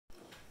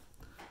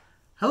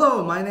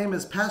Hello, my name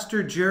is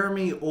Pastor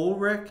Jeremy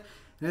Ulrich,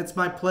 and it's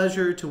my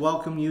pleasure to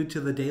welcome you to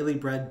the Daily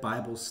Bread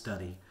Bible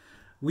Study.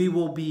 We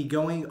will be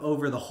going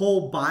over the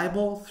whole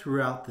Bible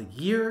throughout the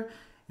year,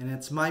 and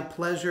it's my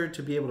pleasure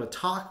to be able to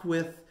talk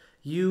with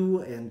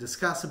you and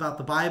discuss about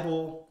the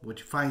Bible, what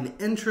you find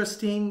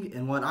interesting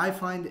and what I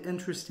find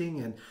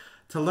interesting, and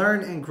to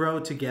learn and grow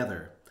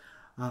together.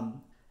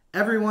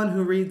 Everyone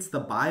who reads the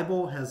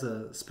Bible has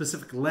a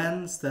specific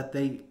lens that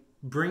they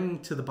bring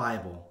to the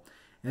Bible.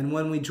 And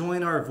when we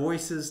join our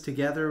voices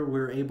together,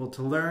 we're able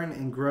to learn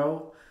and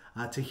grow,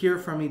 to hear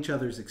from each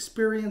other's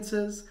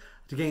experiences,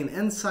 to gain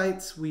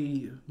insights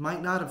we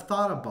might not have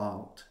thought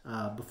about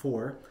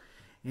before.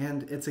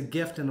 And it's a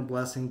gift and a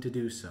blessing to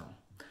do so.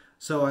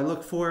 So I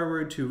look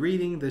forward to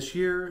reading this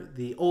year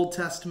the Old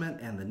Testament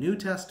and the New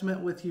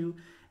Testament with you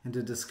and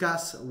to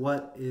discuss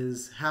what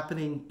is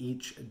happening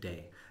each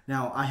day.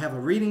 Now, I have a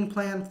reading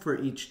plan for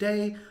each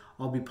day.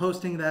 I'll be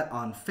posting that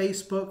on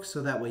Facebook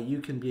so that way you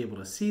can be able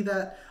to see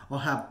that. I'll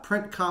have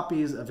print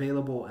copies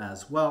available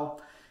as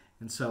well.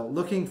 And so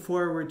looking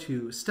forward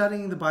to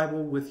studying the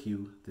Bible with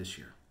you this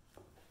year.